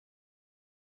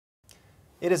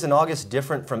It is an August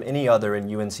different from any other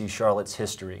in UNC Charlotte's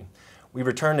history. We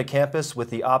return to campus with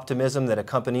the optimism that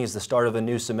accompanies the start of a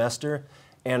new semester,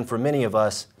 and for many of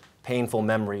us, painful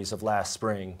memories of last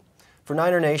spring. For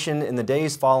Niner Nation, in the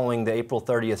days following the April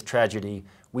 30th tragedy,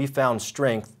 we found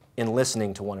strength in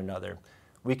listening to one another.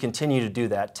 We continue to do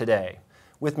that today.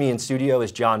 With me in studio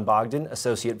is John Bogdan,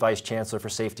 Associate Vice Chancellor for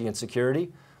Safety and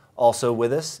Security. Also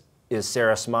with us is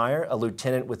Sarah Smyer, a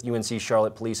lieutenant with UNC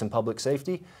Charlotte Police and Public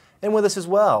Safety. And with us as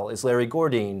well is Larry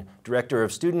Gordine, Director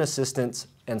of Student Assistance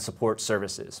and Support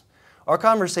Services. Our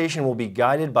conversation will be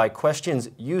guided by questions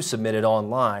you submitted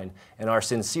online, and our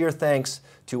sincere thanks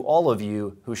to all of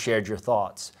you who shared your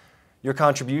thoughts. Your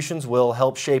contributions will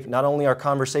help shape not only our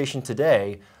conversation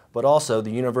today, but also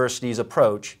the university's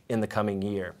approach in the coming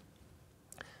year.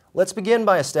 Let's begin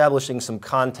by establishing some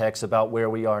context about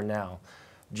where we are now.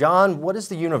 John, what has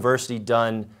the university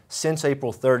done since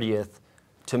April 30th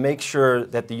to make sure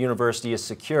that the university is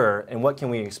secure, and what can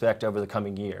we expect over the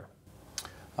coming year?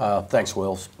 Thanks,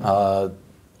 Wills.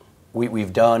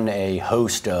 We've done a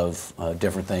host of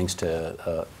different things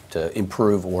to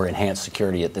improve or enhance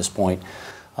security at this point.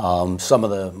 Some of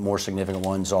the more significant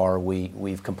ones are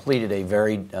we've completed a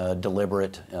very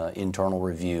deliberate internal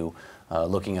review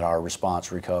looking at our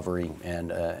response recovery and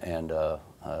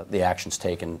the actions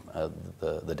taken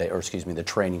the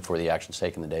training for the actions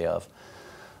taken the day of.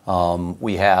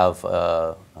 We have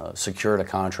secured a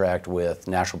contract with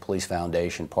National Police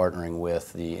Foundation, partnering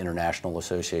with the International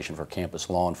Association for Campus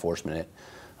Law Enforcement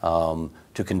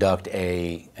to conduct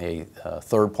a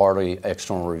third-party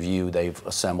external review. They've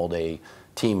assembled a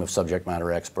team of subject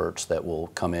matter experts that will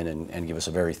come in and give us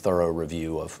a very thorough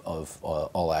review of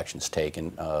all actions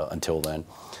taken until then.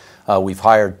 We've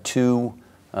hired two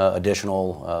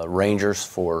additional rangers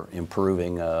for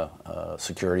improving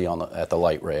security at the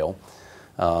light rail.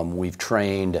 We've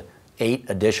trained 8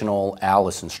 additional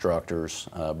ALICE instructors,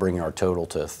 bringing our total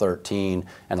to 13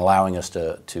 and allowing us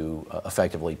to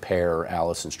effectively pair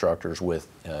ALICE instructors with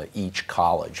each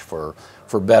college for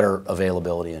better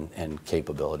availability and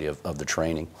capability of the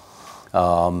training.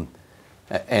 And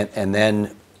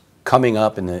then coming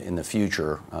up in the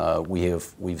future,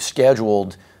 we've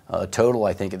scheduled a total,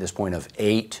 I think at this point, of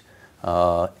 8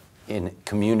 in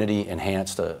community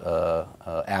enhanced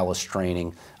ALICE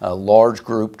training, large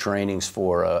group trainings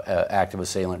for active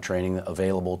assailant training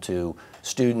available to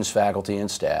students, faculty, and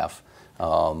staff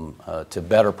to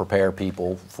better prepare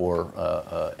people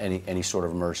for any sort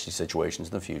of emergency situations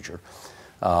in the future.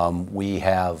 We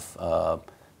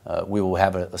will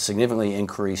have a significantly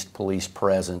increased police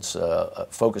presence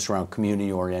focused around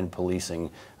community-oriented policing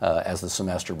as the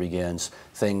semester begins.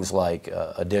 Things like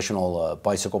additional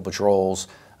bicycle patrols,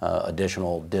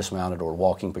 additional dismounted or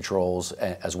walking patrols,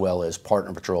 as well as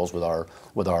partner patrols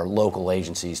with our local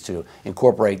agencies to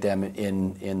incorporate them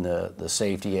in the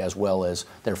safety as well as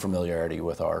their familiarity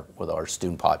with our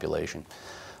student population.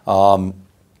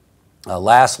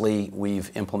 Lastly, we've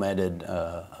implemented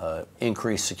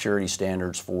increased security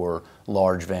standards for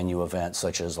large venue events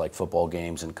such as like football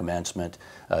games and commencement.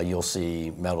 You'll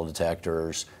see metal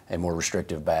detectors and more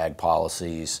restrictive bag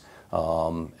policies,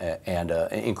 and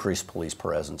increased police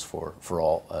presence for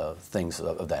all things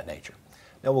of that nature.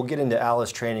 Now we'll get into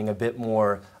ALICE training a bit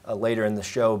more later in the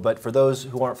show, but for those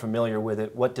who aren't familiar with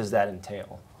it, what does that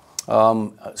entail?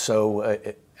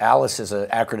 ALICE is an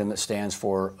acronym that stands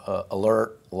for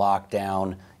Alert,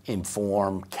 Lockdown,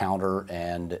 Inform, Counter,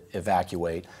 and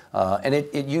Evacuate. And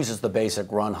it uses the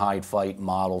basic run, hide, fight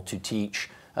model to teach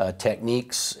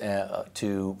techniques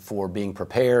for being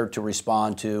prepared to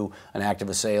respond to an active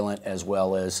assailant, as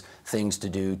well as things to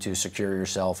do to secure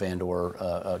yourself and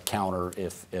or counter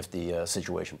if the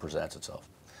situation presents itself.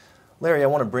 Larry, I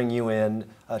want to bring you in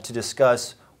to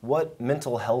discuss what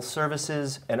mental health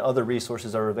services and other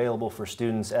resources are available for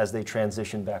students as they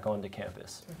transition back onto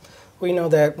campus. We know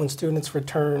that when students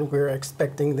return, we're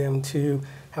expecting them to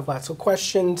have lots of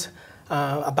questions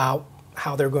about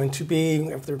how they're going to be,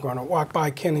 if they're going to walk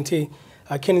by Kennedy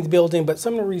building, but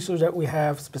some of the resources that we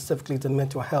have specifically to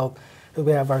mental health,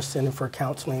 we have our Center for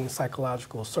Counseling and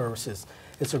Psychological Services.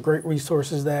 It's a great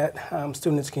resources that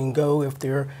students can go if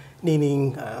they're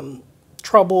needing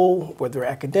trouble, whether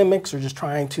academics or just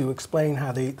trying to explain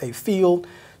how they feel.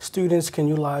 Students can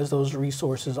utilize those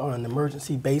resources on an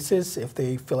emergency basis. If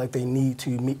they feel like they need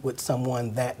to meet with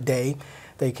someone that day,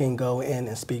 they can go in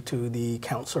and speak to the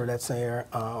counselor that's there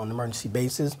on an emergency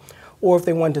basis. Or if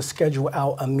they want to schedule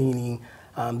out a meeting,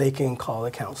 they can call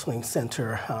the counseling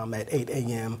center at 8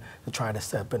 a.m. to try to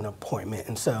set up an appointment.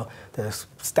 And so the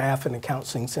staff in the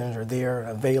counseling center are there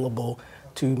available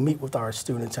to meet with our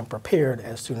students and prepared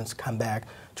as students come back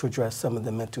to address some of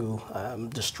the mental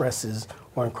distresses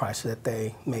or in crisis that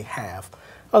they may have.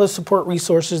 Other support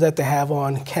resources that they have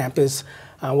on campus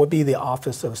would be the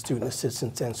Office of Student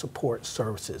Assistance and Support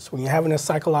Services. When you're having a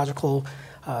psychological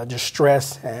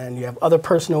distress and you have other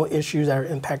personal issues that are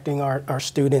impacting our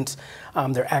students,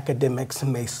 their academics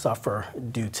may suffer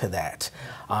due to that.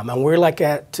 And we're like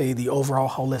at the overall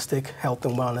holistic health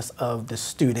and wellness of the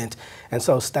student. And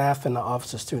so staff in the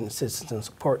Office of Student Assistance and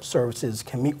Support Services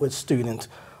can meet with students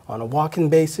on a walk-in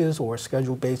basis or a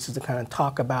scheduled basis to kind of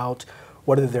talk about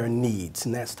what are their needs.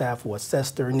 And that staff will assess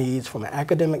their needs from an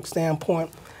academic standpoint,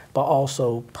 but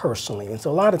also personally. And so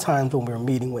a lot of times when we're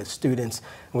meeting with students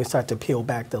and we start to peel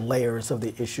back the layers of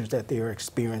the issues that they are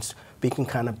experiencing, we can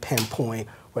kind of pinpoint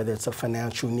whether it's a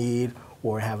financial need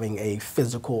or having a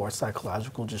physical or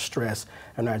psychological distress.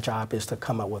 And our job is to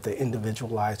come up with an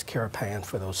individualized care plan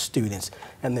for those students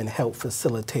and then help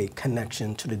facilitate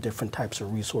connection to the different types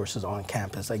of resources on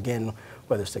campus. Again,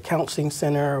 whether it's the counseling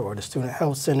center or the student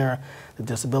health center, the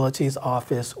disabilities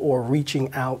office, or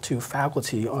reaching out to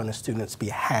faculty on the student's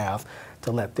behalf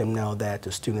to let them know that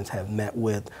the students have met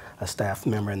with a staff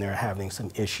member and they're having some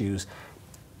issues.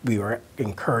 We are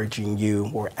encouraging you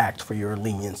or ask for your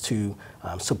lenience to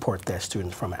support that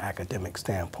student from an academic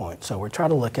standpoint. So we're trying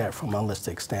to look at it from a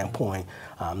holistic standpoint,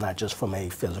 not just from a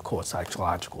physical or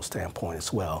psychological standpoint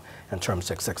as well, in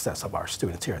terms of the success of our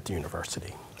students here at the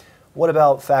university. What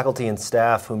about faculty and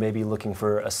staff who may be looking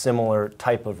for a similar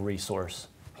type of resource?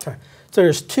 Okay. So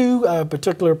there's two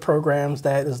particular programs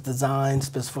that is designed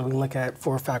specifically to look at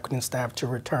for faculty and staff to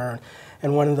return.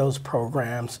 And one of those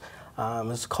programs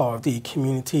is called the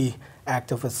Community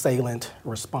Active Assailant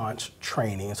Response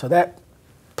Training. And so that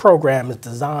program is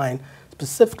designed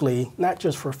specifically not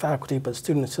just for faculty but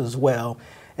students as well,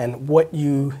 and what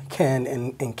you can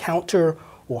encounter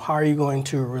or how are you going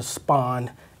to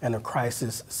respond in a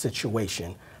crisis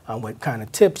situation. What kind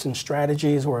of tips and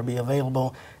strategies will be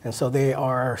available. And so they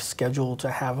are scheduled to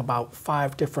have about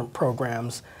 5 different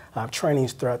programs,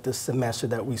 trainings throughout this semester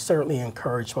that we certainly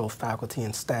encourage both faculty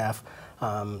and staff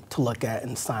to look at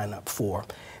and sign up for.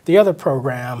 The other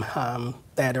program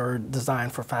that are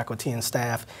designed for faculty and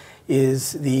staff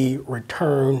is the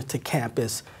Return to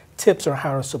Campus Tips on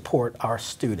how to support our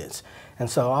students. And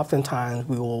so oftentimes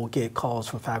we will get calls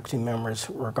from faculty members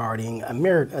regarding a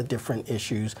myriad of different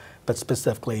issues, but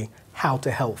specifically how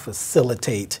to help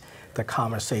facilitate the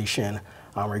conversation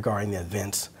regarding the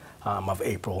events of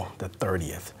April the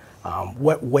 30th.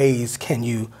 What ways can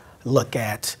you look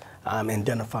at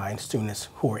identifying students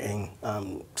who are in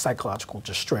psychological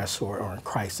distress or in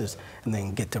crisis, and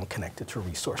then get them connected to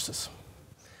resources?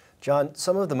 John,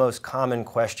 some of the most common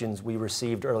questions we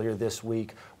received earlier this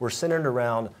week were centered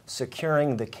around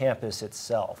securing the campus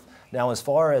itself. Now, as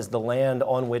far as the land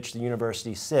on which the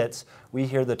university sits, we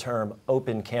hear the term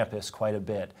open campus quite a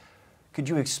bit. Could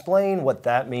you explain what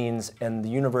that means and the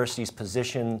university's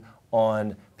position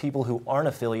on people who aren't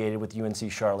affiliated with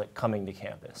UNC Charlotte coming to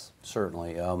campus?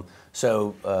 Certainly. UNC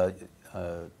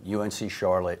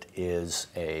Charlotte is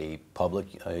a public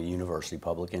university,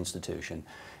 public institution,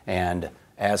 and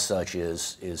as such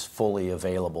is fully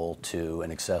available to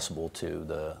and accessible to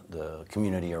the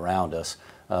community around us.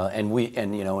 And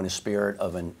you know, in a spirit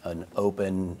of an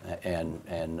open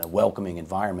and welcoming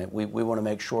environment, we want to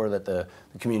make sure that the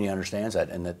community understands that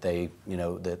and that they, you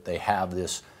know, that they have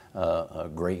this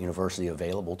great university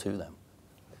available to them.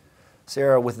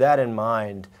 Sarah, with that in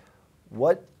mind,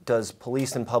 what does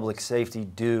police and public safety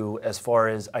do as far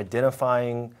as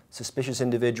identifying suspicious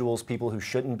individuals, people who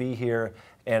shouldn't be here,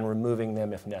 and removing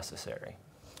them if necessary?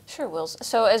 Sure, Wills.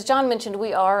 So as John mentioned,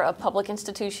 we are a public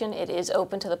institution. It is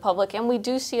open to the public, and we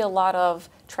do see a lot of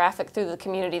traffic through the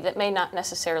community that may not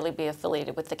necessarily be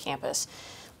affiliated with the campus.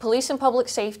 Police and public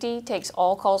safety takes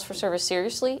all calls for service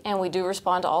seriously, and we do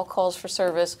respond to all calls for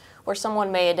service where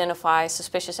someone may identify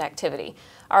suspicious activity.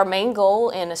 Our main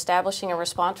goal in establishing a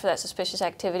response for that suspicious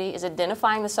activity is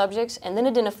identifying the subjects and then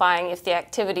identifying if the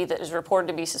activity that is reported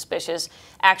to be suspicious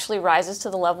actually rises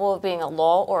to the level of being a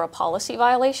law or a policy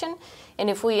violation. And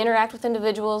if we interact with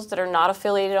individuals that are not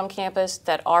affiliated on campus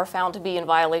that are found to be in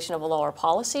violation of a law or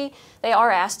policy, they are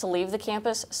asked to leave the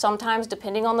campus. Sometimes,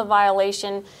 depending on the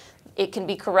violation, it can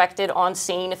be corrected on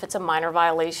scene if it's a minor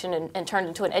violation and turned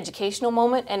into an educational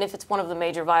moment. And if it's one of the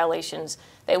major violations,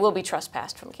 they will be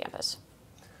trespassed from campus.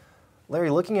 Larry,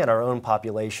 looking at our own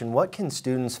population, what can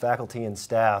students, faculty, and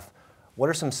staff, what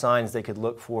are some signs they could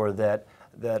look for that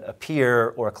a peer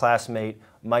or a classmate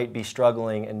might be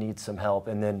struggling and needs some help?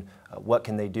 And then what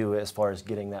can they do as far as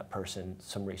getting that person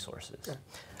some resources?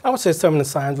 I would say some of the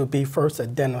signs would be first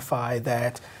identify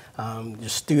that your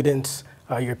students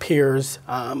your peers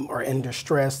are in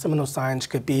distress. Some of those signs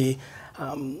could be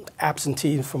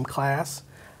absentee from class,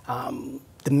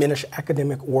 diminished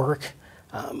academic work,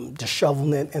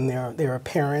 dishevelment in their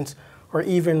appearance, or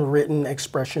even written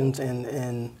expressions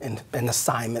and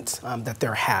assignments that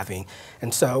they're having.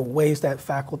 And so ways that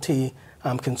faculty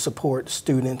can support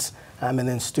students and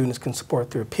then students can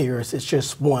support their peers. It's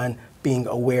just one, being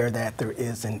aware that there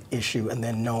is an issue and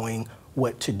then knowing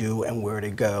what to do and where to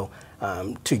go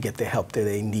to get the help that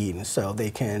they need. And so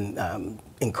they can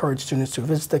encourage students to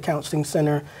visit the counseling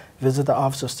center, visit the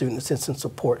Office of Student Assistance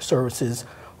Support Services,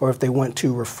 or if they want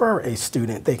to refer a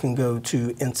student, they can go to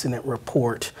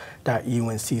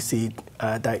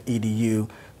incidentreport.uncc.edu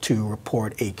to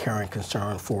report a caring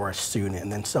concern for a student.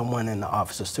 And then someone in the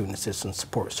Office of Student Assistance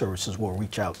Support Services will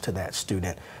reach out to that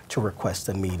student to request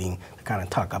a meeting to kind of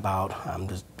talk about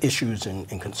the issues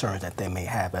and concerns that they may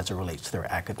have as it relates to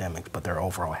their academics, but their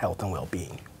overall health and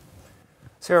well-being.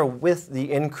 Sarah, with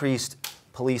the increased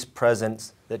police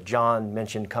presence that John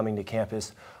mentioned coming to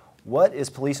campus, what is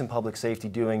Police and Public Safety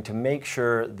doing to make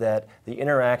sure that the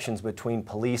interactions between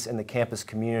police and the campus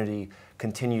community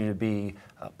continue to be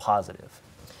positive?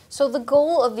 So the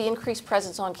goal of the increased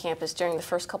presence on campus during the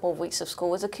first couple of weeks of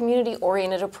school is a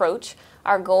community-oriented approach.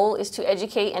 Our goal is to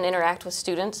educate and interact with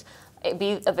students,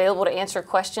 be available to answer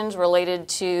questions related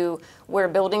to where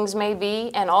buildings may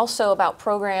be, and also about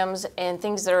programs and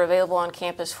things that are available on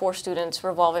campus for students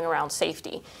revolving around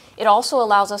safety. It also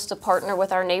allows us to partner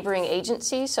with our neighboring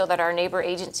agencies so that our neighbor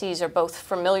agencies are both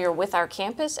familiar with our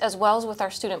campus as well as with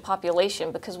our student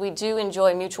population, because we do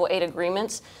enjoy mutual aid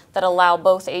agreements that allow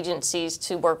both agencies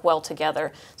to work well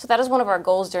together. So that is one of our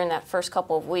goals during that first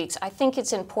couple of weeks. I think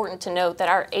it's important to note that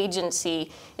our agency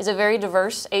is a very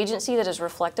diverse agency that is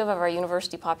reflective of our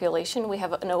university population. We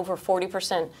have an over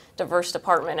 40% diverse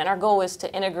department, and our goal is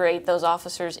to integrate those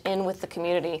officers in with the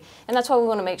community, and that's why we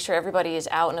want to make sure everybody is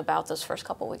out and about those first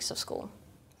couple of weeks of school.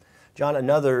 John,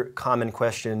 another common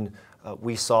question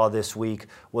we saw this week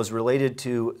was related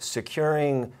to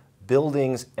securing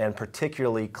buildings and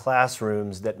particularly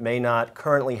classrooms that may not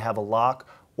currently have a lock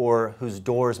or whose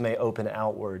doors may open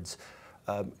outwards.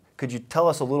 Could you tell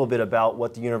us a little bit about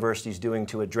what the university is doing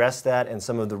to address that and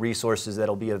some of the resources that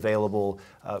will be available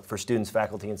for students,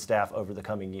 faculty, and staff over the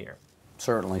coming year?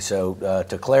 Certainly. So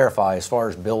to clarify, as far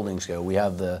as buildings go, we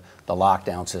have the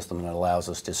lockdown system that allows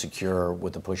us to secure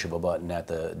with the push of a button at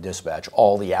the dispatch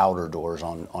all the outer doors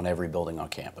on every building on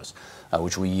campus,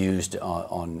 which we used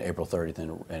on April 30th,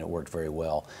 and it worked very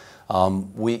well.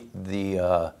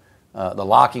 The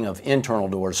locking of internal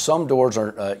doors, some doors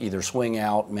are either swing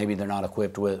out, maybe they're not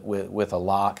equipped with a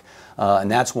lock,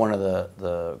 and that's one of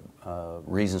the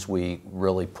reasons we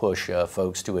really push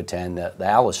folks to attend the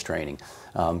ALICE training,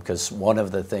 because one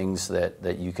of the things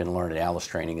that you can learn at ALICE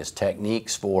training is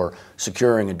techniques for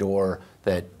securing a door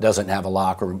that doesn't have a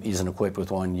lock or isn't equipped with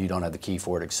one, you don't have the key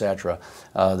for it, etc.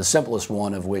 The simplest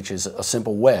one of which is a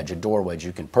simple wedge, a door wedge.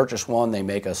 You can purchase one, they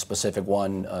make a specific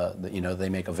one that they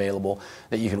make available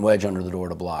that you can wedge under the door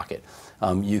to block it.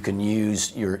 You can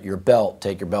use your belt,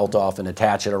 take your belt off and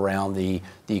attach it around the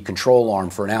control arm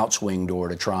for an outswing door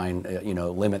to try and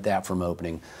limit that from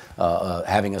opening.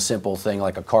 Having a simple thing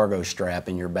like a cargo strap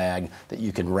in your bag that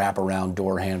you can wrap around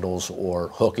door handles or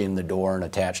hook in the door and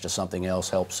attach to something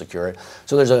else helps secure it.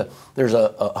 So there's a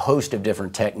host of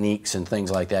different techniques and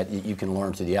things like that you can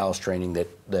learn through the ALICE training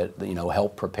that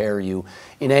help prepare you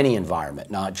in any environment,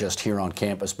 not just here on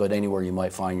campus, but anywhere you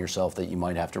might find yourself that you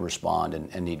might have to respond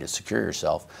and need to secure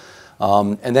yourself.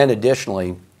 And then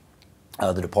additionally,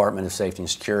 the Department of Safety and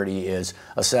Security is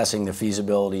assessing the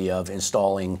feasibility of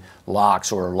installing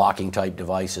locks or locking type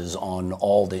devices on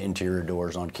all the interior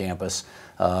doors on campus,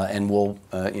 and we'll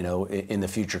in the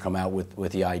future come out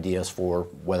with the ideas for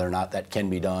whether or not that can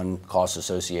be done, costs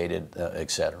associated,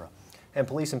 etc. And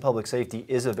Police and Public Safety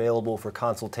is available for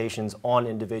consultations on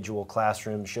individual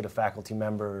classrooms should a faculty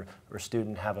member or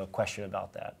student have a question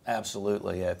about that.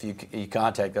 Absolutely. If you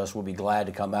contact us, we'll be glad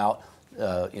to come out,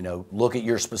 look at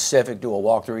your specific, do a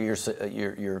walk through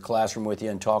your classroom with you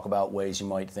and talk about ways you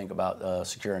might think about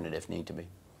securing it if need to be.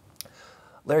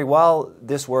 Larry, while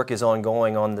this work is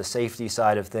ongoing on the safety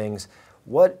side of things,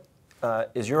 what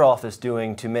is your office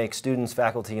doing to make students,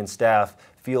 faculty, and staff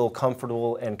feel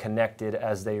comfortable and connected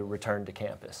as they return to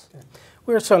campus?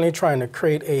 We're certainly trying to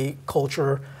create a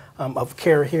culture of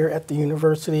care here at the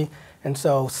university, and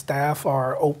so staff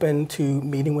are open to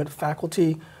meeting with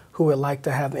faculty. who would like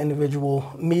to have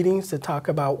individual meetings to talk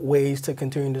about ways to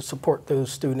continue to support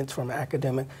those students from an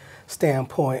academic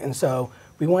standpoint. And so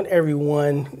we want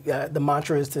everyone, the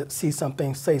mantra is to see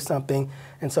something, say something.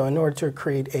 And so in order to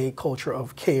create a culture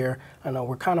of care, I know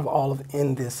we're kind of all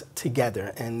in this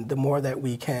together. And the more that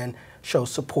we can show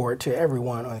support to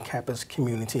everyone on the campus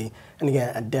community, and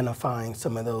again, identifying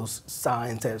some of those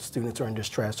signs that students are in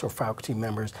distress or faculty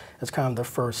members is kind of the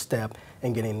first step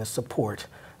in getting the support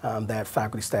that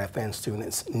faculty, staff, and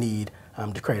students need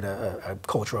to create a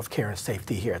culture of care and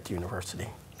safety here at the university.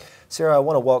 Sarah, I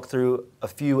want to walk through a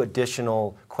few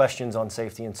additional questions on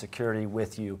safety and security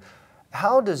with you.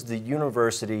 How does the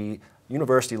university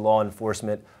law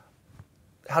enforcement,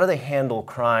 how do they handle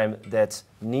crime that's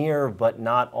near but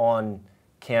not on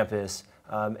campus?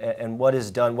 And what is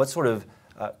done, what sort of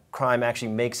crime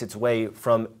actually makes its way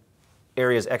from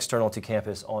areas external to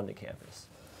campus onto campus?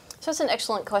 So that's an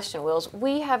excellent question, Wills.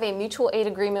 We have a mutual aid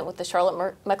agreement with the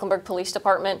Charlotte-Mecklenburg Police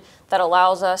Department that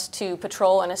allows us to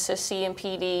patrol and assist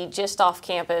CMPD just off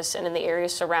campus and in the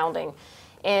areas surrounding.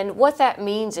 And what that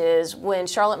means is when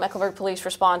Charlotte-Mecklenburg Police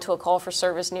respond to a call for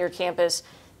service near campus,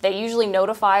 they usually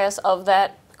notify us of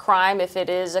that crime if it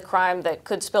is a crime that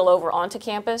could spill over onto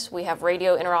campus. We have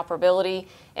radio interoperability,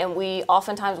 and we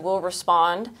oftentimes will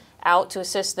respond out to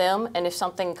assist them, and if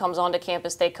something comes onto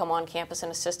campus, they come on campus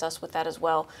and assist us with that as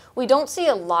well. We don't see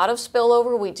a lot of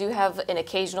spillover. We do have an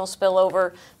occasional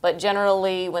spillover, but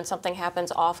generally when something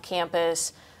happens off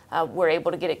campus, we're able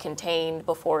to get it contained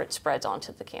before it spreads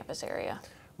onto the campus area.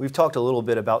 We've talked a little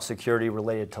bit about security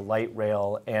related to light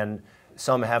rail, and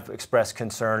some have expressed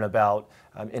concern about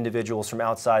individuals from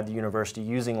outside the university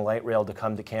using light rail to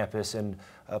come to campus and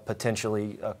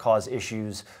potentially cause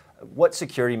issues. What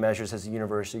security measures has the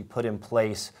university put in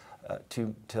place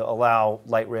to allow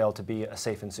light rail to be a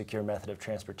safe and secure method of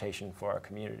transportation for our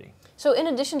community? So in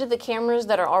addition to the cameras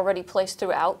that are already placed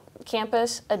throughout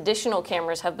campus, additional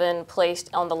cameras have been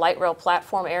placed on the light rail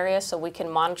platform area so we can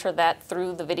monitor that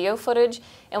through the video footage.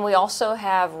 And we also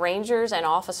have rangers and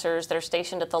officers that are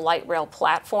stationed at the light rail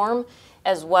platform,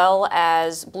 as well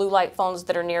as blue light phones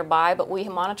that are nearby, but we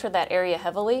monitor that area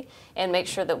heavily and make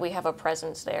sure that we have a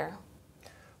presence there.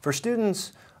 For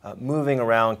students moving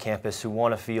around campus who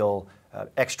want to feel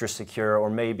extra secure, or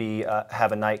maybe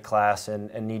have a night class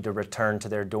and need to return to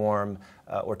their dorm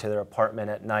or to their apartment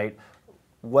at night,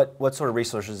 what sort of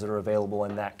resources are available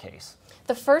in that case?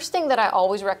 The first thing that I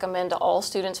always recommend to all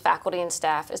students, faculty, and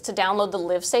staff is to download the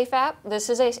LiveSafe app. This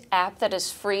is an app that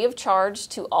is free of charge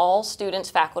to all students,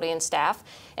 faculty, and staff,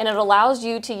 and it allows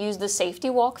you to use the safety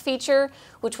walk feature,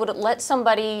 which would let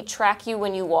somebody track you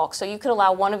when you walk. So you could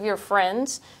allow one of your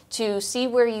friends to see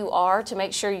where you are to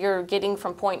make sure you're getting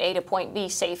from point A to point B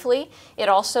safely. It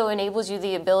also enables you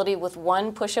the ability with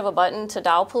one push of a button to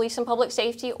dial police and public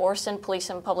safety or send police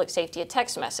and public safety a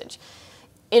text message.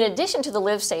 In addition to the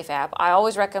LiveSafe app, I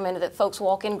always recommend that folks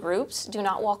walk in groups. Do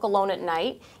not walk alone at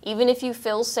night. Even if you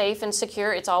feel safe and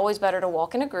secure, it's always better to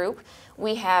walk in a group.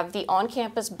 We have the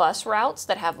on-campus bus routes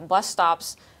that have bus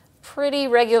stops pretty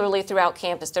regularly throughout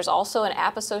campus. There's also an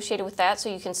app associated with that so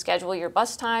you can schedule your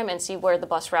bus time and see where the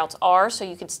bus routes are so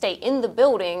you could stay in the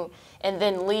building and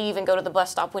then leave and go to the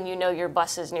bus stop when you know your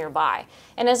bus is nearby.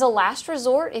 And as a last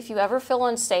resort, if you ever feel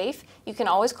unsafe, you can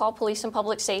always call police and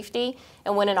public safety,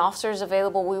 and when an officer is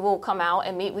available, we will come out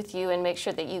and meet with you and make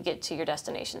sure that you get to your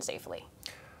destination safely.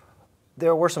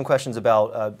 There were some questions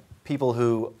about people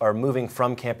who are moving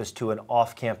from campus to an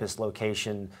off-campus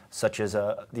location, such as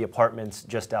the apartments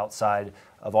just outside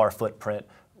of our footprint.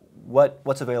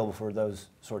 What's available for those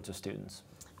sorts of students?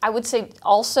 I would say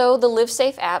also the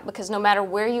LiveSafe app, because no matter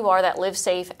where you are, that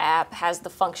LiveSafe app has the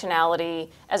functionality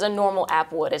as a normal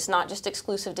app would. It's not just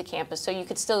exclusive to campus, so you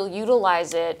could still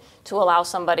utilize it to allow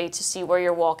somebody to see where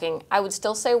you're walking. I would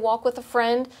still say walk with a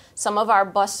friend. Some of our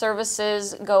bus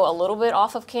services go a little bit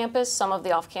off of campus. Some of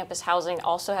the off-campus housing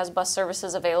also has bus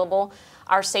services available.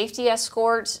 Our safety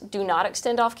escorts do not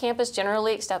extend off campus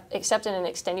generally, except in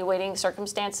extenuating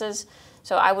circumstances.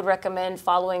 So I would recommend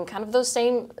following kind of those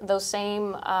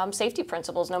same safety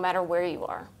principles no matter where you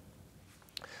are.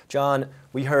 John,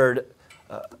 we heard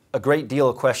a great deal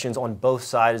of questions on both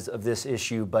sides of this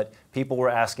issue, but people were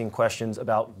asking questions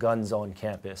about guns on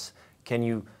campus. Can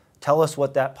you tell us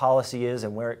what that policy is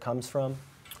and where it comes from?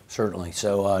 Certainly.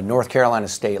 So North Carolina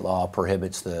state law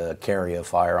prohibits the carry of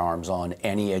firearms on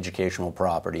any educational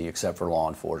property except for law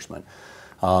enforcement.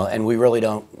 And we really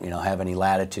don't, have any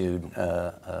latitude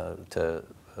to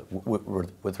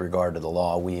with regard to the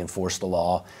law. We enforce the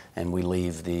law, and we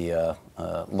leave the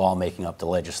lawmaking up to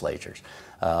legislatures.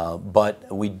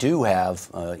 But we do have,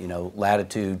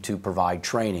 latitude to provide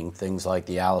training, things like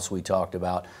the Alice we talked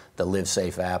about, the Live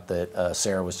Safe app that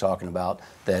Sarah was talking about,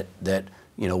 that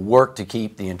work to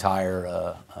keep the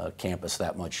entire campus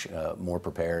that much more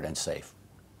prepared and safe.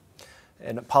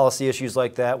 And policy issues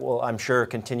like that will, I'm sure,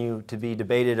 continue to be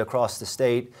debated across the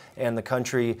state and the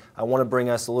country. I want to bring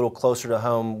us a little closer to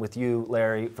home with you,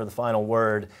 Larry, for the final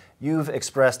word. You've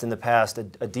expressed in the past a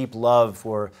deep love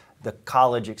for the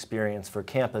college experience, for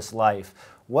campus life.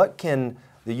 What can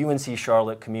the UNC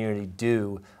Charlotte community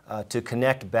do to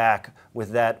connect back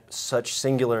with that such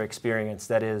singular experience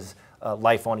that is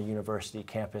life on a university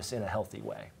campus in a healthy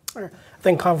way? I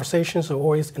think conversations are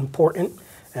always important.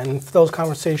 And for those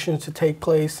conversations to take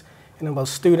place, both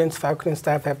students, faculty, and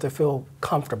staff have to feel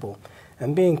comfortable.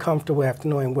 And being comfortable after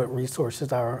knowing what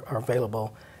resources are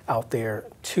available out there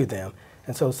to them.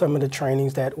 And so some of the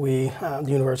trainings that the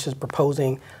university is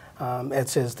proposing,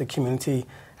 as is the community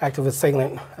active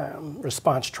assailant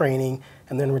response training,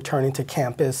 and then returning to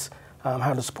campus,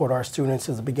 how to support our students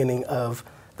is the beginning of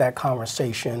that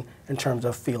conversation in terms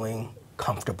of feeling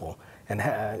comfortable.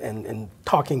 And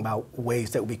talking about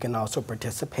ways that we can also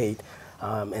participate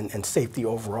in safety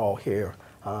overall here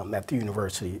at the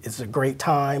university. It's a great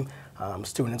time.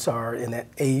 Students are in that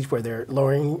age where they're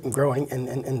learning, growing,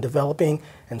 and developing.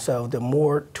 And so the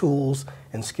more tools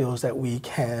and skills that we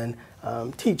can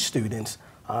teach students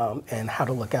and how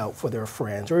to look out for their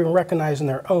friends, or even recognizing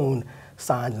their own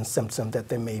signs and symptoms that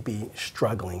they may be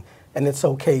struggling. And it's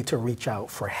okay to reach out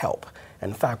for help.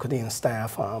 And faculty and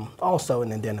staff also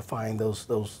in identifying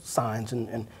those signs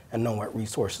and knowing what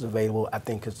resources are available, I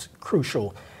think is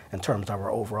crucial in terms of our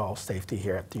overall safety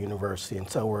here at the university. And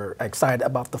so we're excited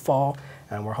about the fall,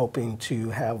 and we're hoping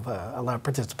to have a lot of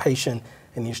participation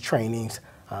in these trainings.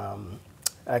 Like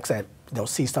I said,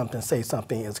 see something, say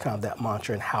something is kind of that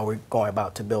mantra and how we're going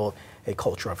about to build a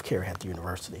culture of care at the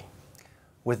university.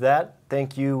 With that,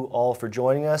 thank you all for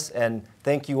joining us, and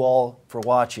thank you all for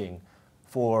watching.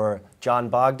 For John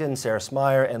Bogdan, Sarah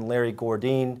Smyer, and Larry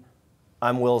Gordine,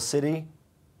 I'm Will City,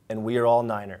 and we are all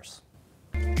Niners.